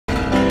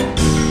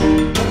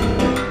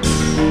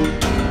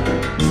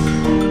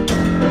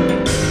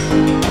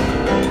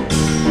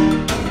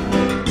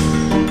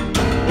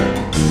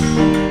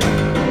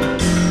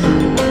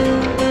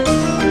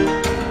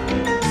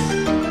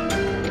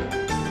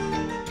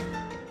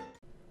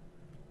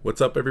What's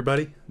up,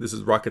 everybody? This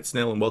is Rocket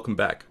Snail, and welcome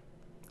back.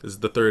 This is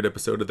the third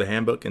episode of the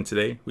Handbook, and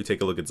today we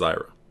take a look at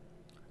Zyra.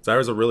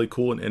 Zyra's a really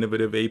cool and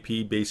innovative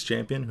AP-based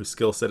champion whose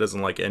skill set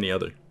isn't like any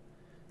other.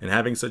 And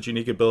having such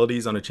unique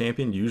abilities on a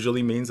champion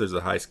usually means there's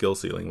a high skill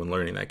ceiling when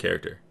learning that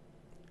character.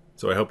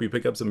 So I hope you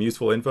pick up some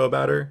useful info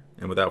about her,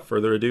 and without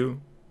further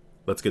ado,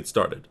 let's get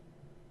started.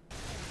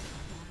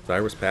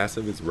 Zyra's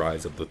passive is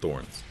Rise of the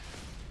Thorns.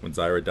 When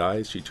Zyra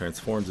dies, she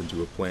transforms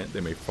into a plant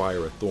that may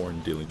fire a thorn,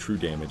 dealing true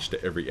damage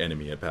to every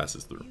enemy it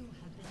passes through.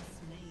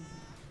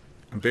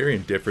 I'm very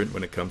indifferent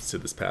when it comes to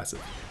this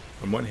passive.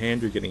 On one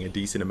hand, you're getting a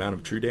decent amount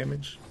of true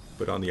damage,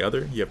 but on the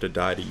other, you have to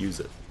die to use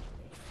it.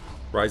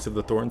 Rise of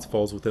the Thorns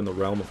falls within the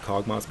realm of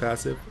Kog'Maw's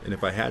passive, and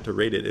if I had to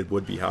rate it, it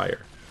would be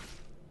higher.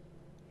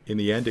 In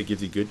the end, it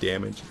gives you good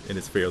damage, and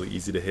it's fairly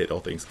easy to hit all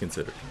things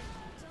considered.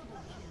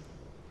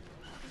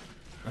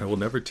 I will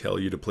never tell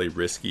you to play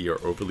risky or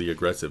overly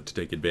aggressive to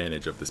take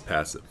advantage of this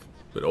passive,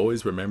 but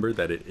always remember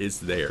that it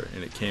is there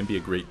and it can be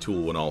a great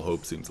tool when all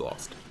hope seems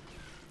lost.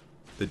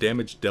 The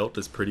damage dealt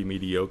is pretty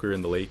mediocre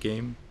in the late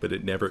game, but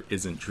it never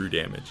isn't true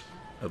damage.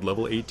 At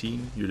level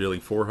 18, you're dealing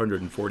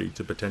 440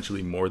 to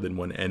potentially more than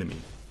one enemy,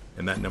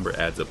 and that number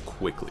adds up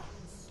quickly.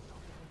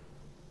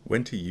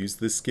 When to use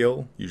this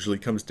skill usually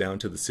comes down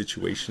to the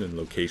situation and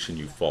location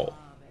you fall.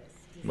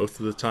 Most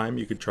of the time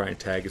you could try and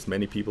tag as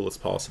many people as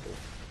possible,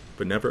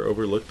 but never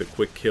overlook the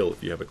quick kill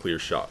if you have a clear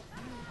shot.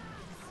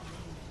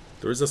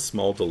 There is a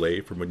small delay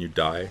from when you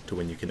die to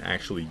when you can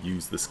actually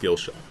use the skill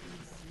shot.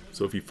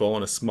 So if you fall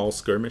in a small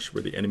skirmish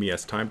where the enemy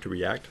has time to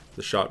react,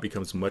 the shot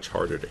becomes much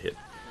harder to hit.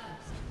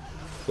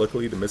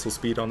 Luckily, the missile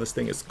speed on this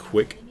thing is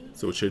quick,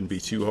 so it shouldn't be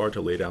too hard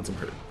to lay down some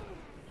hurt.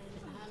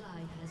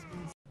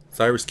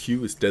 Zyra's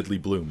Q is Deadly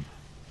Bloom.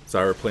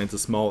 Zyra plants a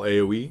small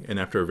AoE, and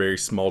after a very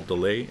small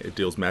delay, it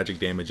deals magic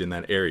damage in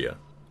that area.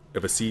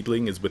 If a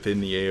seedling is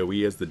within the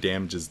AoE as the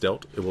damage is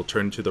dealt, it will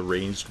turn to the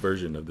ranged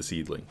version of the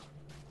seedling.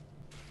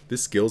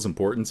 This skill's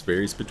importance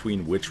varies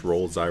between which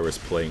role Zyra is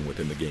playing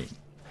within the game.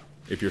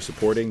 If you're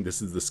supporting,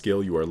 this is the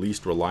skill you are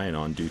least reliant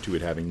on due to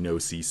it having no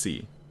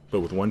CC,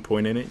 but with 1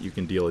 point in it, you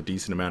can deal a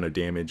decent amount of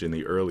damage in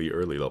the early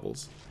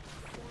levels.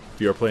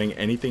 If you are playing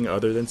anything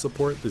other than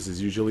support, this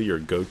is usually your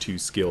go-to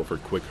skill for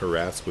quick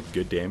harass with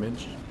good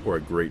damage, or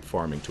a great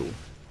farming tool.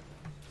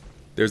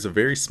 There's a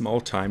very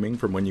small timing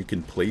from when you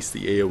can place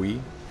the AoE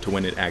to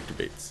when it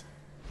activates.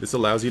 This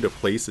allows you to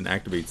place and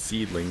activate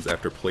seedlings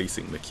after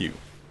placing the Q.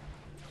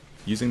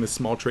 Using this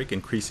small trick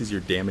increases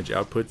your damage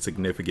output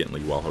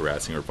significantly while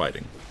harassing or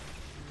fighting.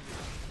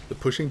 The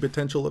pushing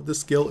potential of this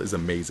skill is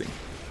amazing.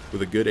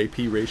 With a good AP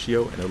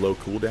ratio and a low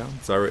cooldown,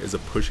 Zyra is a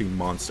pushing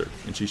monster,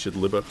 and she should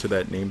live up to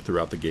that name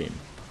throughout the game.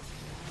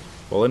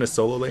 While in a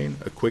solo lane,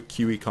 a quick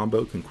QE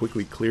combo can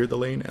quickly clear the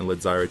lane and let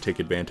Zyra take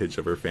advantage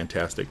of her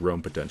fantastic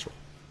roam potential.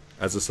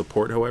 As a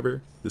support,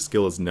 however, the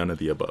skill is none of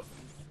the above.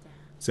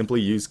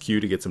 Simply use Q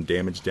to get some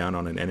damage down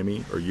on an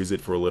enemy, or use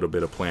it for a little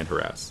bit of plant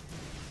harass.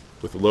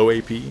 With low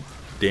AP,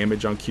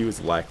 damage on Q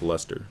is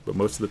lackluster, but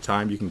most of the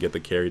time you can get the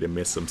carry to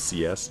miss some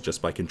CS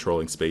just by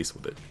controlling space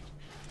with it.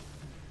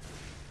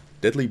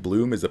 Deadly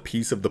Bloom is a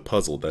piece of the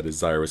puzzle that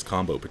is Zyra's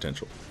combo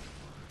potential.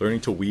 Learning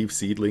to weave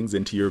seedlings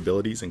into your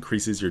abilities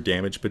increases your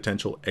damage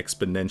potential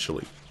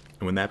exponentially,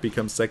 and when that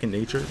becomes second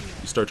nature,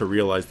 you start to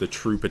realize the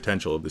true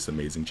potential of this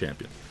amazing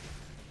champion.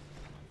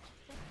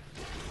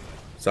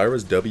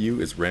 Zyra's W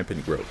is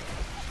Rampant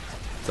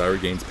Growth.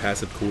 Zyra gains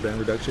passive cooldown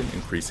reduction,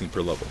 increasing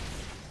per level.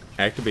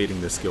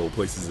 Activating this skill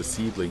places a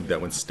seedling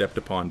that when stepped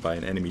upon by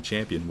an enemy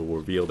champion will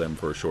reveal them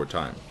for a short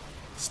time.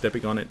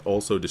 Stepping on it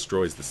also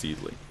destroys the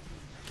seedling.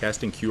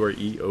 Casting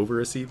QRE over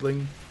a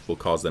seedling will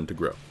cause them to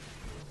grow.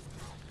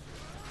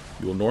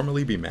 You will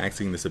normally be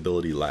maxing this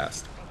ability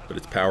last, but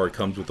its power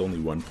comes with only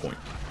 1 point.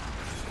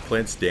 The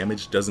plant's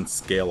damage doesn't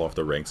scale off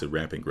the ranks of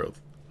Rampant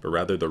Growth, but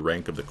rather the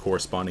rank of the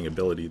corresponding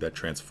ability that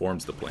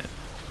transforms the plant.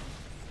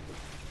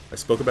 I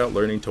spoke about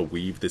learning to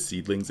weave the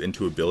seedlings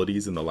into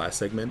abilities in the last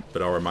segment,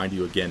 but I'll remind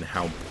you again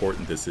how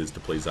important this is to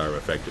play Zyra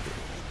effectively.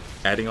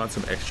 Adding on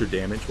some extra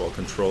damage while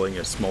controlling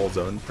a small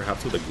zone,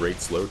 perhaps with a great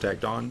slow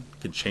tacked on,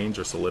 can change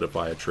or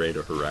solidify a trade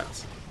or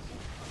harass.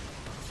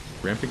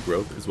 Rampant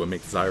Growth is what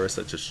makes Zyra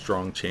such a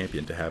strong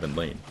champion to have in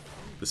lane.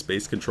 The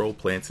space control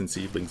plants and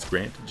seedlings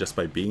grant just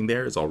by being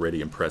there is already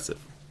impressive,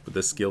 but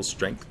this skill's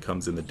strength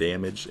comes in the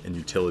damage and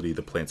utility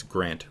the plants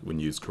grant when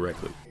used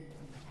correctly.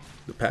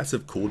 The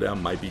passive cooldown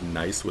might be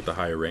nice with the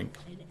higher rank,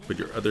 but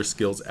your other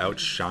skills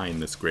outshine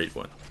this great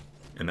one,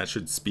 and that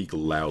should speak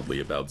loudly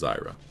about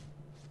Zyra.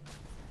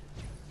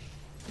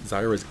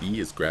 Zyra's E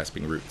is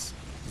Grasping Roots.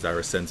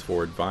 Zyra sends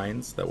forward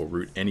vines that will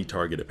root any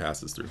target it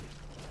passes through.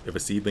 If a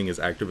seedling is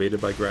activated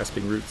by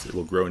Grasping Roots, it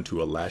will grow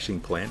into a lashing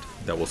plant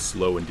that will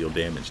slow and deal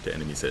damage to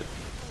enemies hit.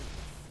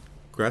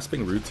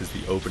 Grasping Roots is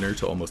the opener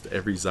to almost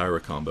every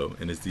Zyra combo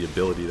and is the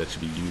ability that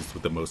should be used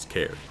with the most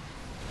care.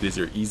 It is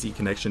your easy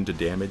connection to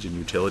damage and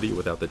utility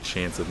without the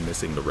chance of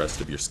missing the rest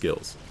of your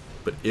skills.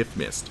 But if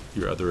missed,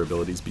 your other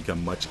abilities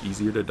become much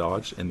easier to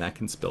dodge, and that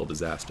can spell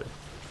disaster.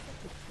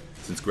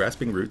 Since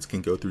Grasping Roots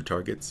can go through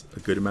targets, a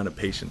good amount of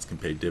patience can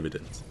pay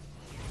dividends.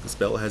 The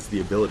spell has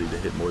the ability to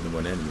hit more than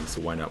one enemy,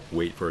 so why not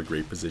wait for a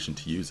great position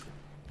to use it?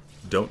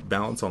 Don't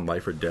balance on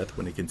life or death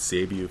when it can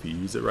save you if you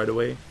use it right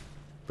away,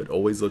 but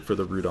always look for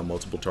the root on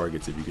multiple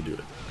targets if you can do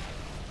it.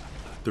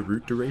 The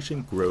root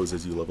duration grows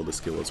as you level the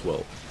skill as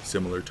well,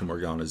 similar to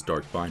Morgana's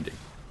Dark Binding.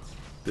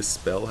 This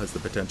spell has the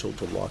potential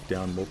to lock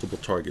down multiple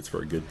targets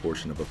for a good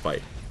portion of a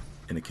fight,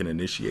 and it can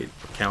initiate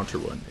or counter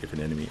one if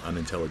an enemy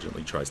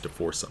unintelligently tries to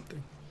force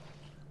something.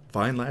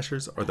 Vine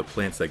Lashers are the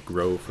plants that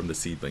grow from the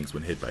seedlings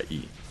when hit by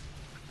E.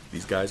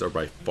 These guys are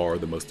by far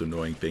the most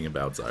annoying thing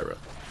about Zyra.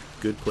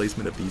 Good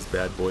placement of these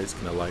bad boys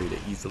can allow you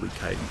to easily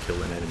kite and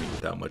kill an enemy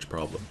without much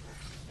problem.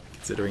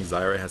 Considering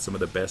Zyra has some of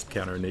the best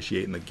counter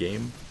initiate in the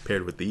game,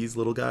 paired with these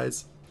little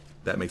guys,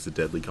 that makes a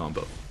deadly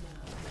combo.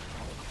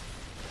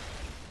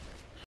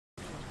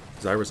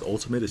 Zyra's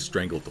ultimate is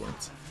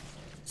Stranglethorns.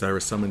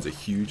 Zyra summons a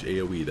huge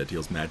AoE that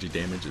deals magic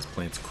damage as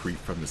plants creep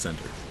from the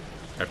center.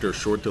 After a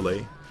short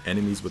delay,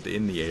 enemies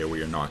within the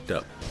AoE are knocked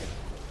up.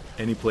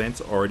 Any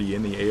plants already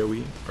in the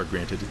AoE are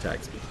granted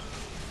attack speed.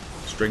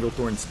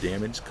 Stranglethorn's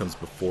damage comes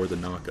before the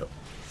knockup,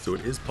 so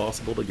it is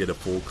possible to get a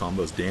full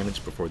combo's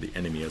damage before the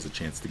enemy has a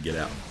chance to get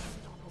out.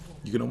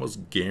 You can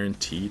almost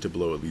guarantee to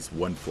blow at least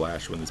one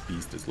flash when this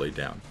beast is laid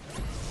down.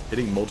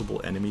 Hitting multiple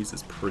enemies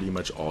is pretty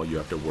much all you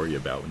have to worry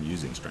about when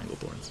using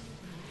Stranglethorns.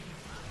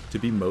 To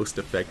be most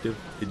effective,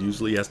 it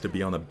usually has to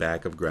be on the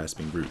back of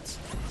grasping roots,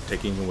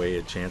 taking away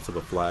a chance of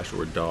a flash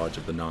or a dodge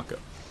of the knockup.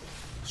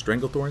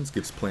 Stranglethorns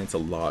gives plants a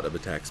lot of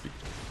attack speed,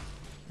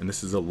 and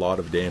this is a lot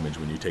of damage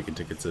when you take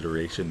into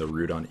consideration the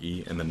root on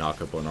E and the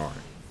knockup on R.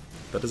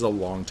 That is a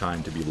long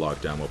time to be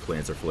locked down while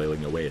plants are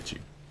flailing away at you.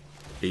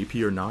 AP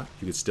or not,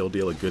 you can still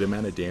deal a good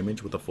amount of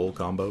damage with a full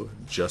combo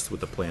just with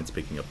the plants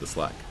picking up the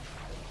slack.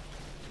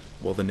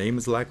 While the name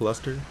is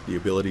lackluster, the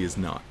ability is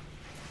not.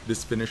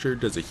 This finisher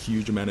does a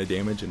huge amount of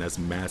damage and has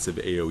massive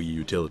AoE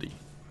utility.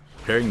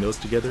 Pairing those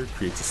together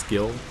creates a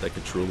skill that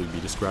could truly be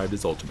described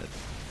as ultimate.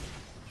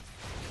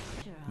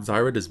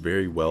 Zyra does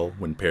very well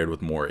when paired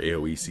with more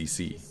AoE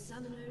CC.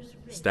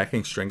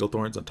 Stacking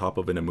Stranglethorns on top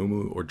of an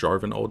Amumu or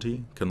Jarvan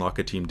ulti can lock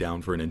a team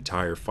down for an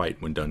entire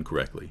fight when done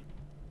correctly.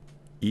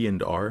 E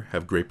and R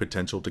have great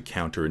potential to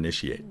counter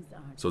initiate,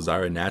 so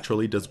Zyra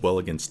naturally does well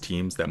against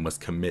teams that must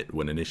commit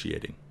when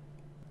initiating.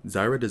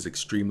 Zyra does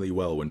extremely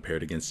well when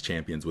paired against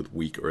champions with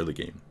weak early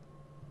game.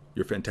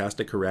 Your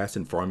fantastic harass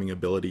and farming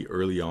ability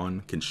early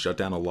on can shut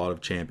down a lot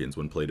of champions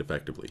when played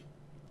effectively.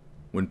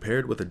 When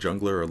paired with a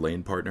jungler or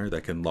lane partner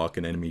that can lock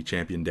an enemy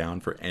champion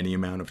down for any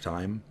amount of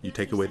time, you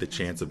take away the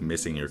chance of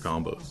missing your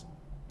combos.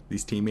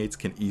 These teammates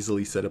can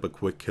easily set up a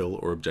quick kill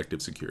or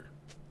objective secure.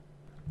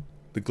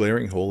 The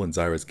glaring hole in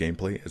Zyra's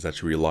gameplay is that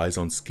she relies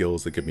on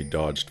skills that can be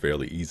dodged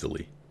fairly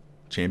easily.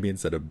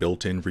 Champions that have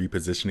built-in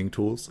repositioning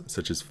tools,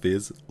 such as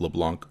Fizz,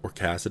 LeBlanc, or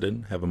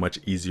Kassadin, have a much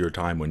easier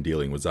time when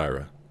dealing with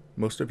Zyra.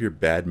 Most of your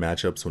bad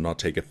matchups will not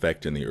take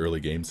effect in the early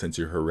game since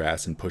your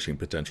harass and pushing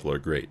potential are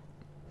great.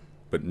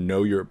 But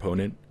know your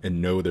opponent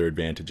and know their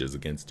advantages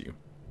against you.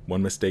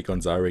 One mistake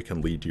on Zyra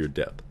can lead to your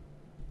death.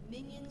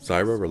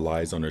 Zyra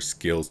relies on her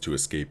skills to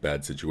escape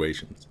bad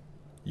situations.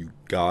 You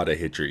gotta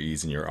hit your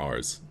E's and your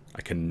R's.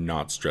 I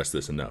cannot stress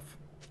this enough.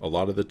 A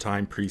lot of the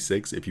time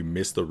pre-6, if you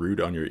miss the root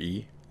on your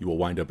E, you will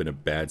wind up in a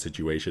bad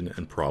situation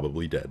and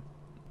probably dead.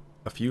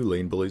 A few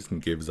lane bullies can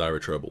give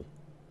Zyra trouble.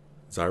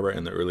 Zyra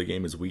in the early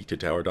game is weak to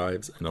tower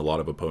dives and a lot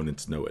of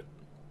opponents know it.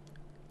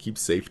 Keep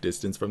safe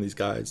distance from these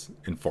guys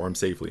and farm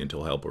safely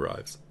until help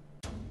arrives.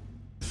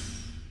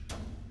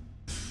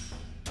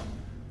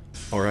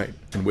 Alright,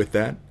 and with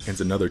that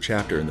ends another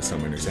chapter in the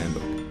Summoner's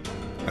Handbook.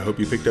 I hope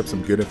you picked up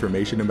some good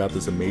information about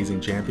this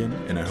amazing champion,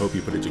 and I hope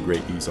you put it to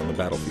great use on the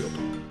battlefield.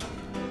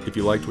 If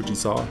you liked what you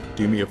saw,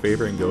 do me a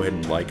favor and go ahead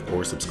and like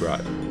or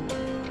subscribe.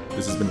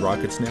 This has been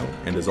Rocket Snail,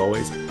 and as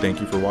always, thank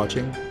you for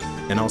watching,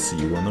 and I'll see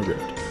you on the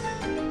Rift.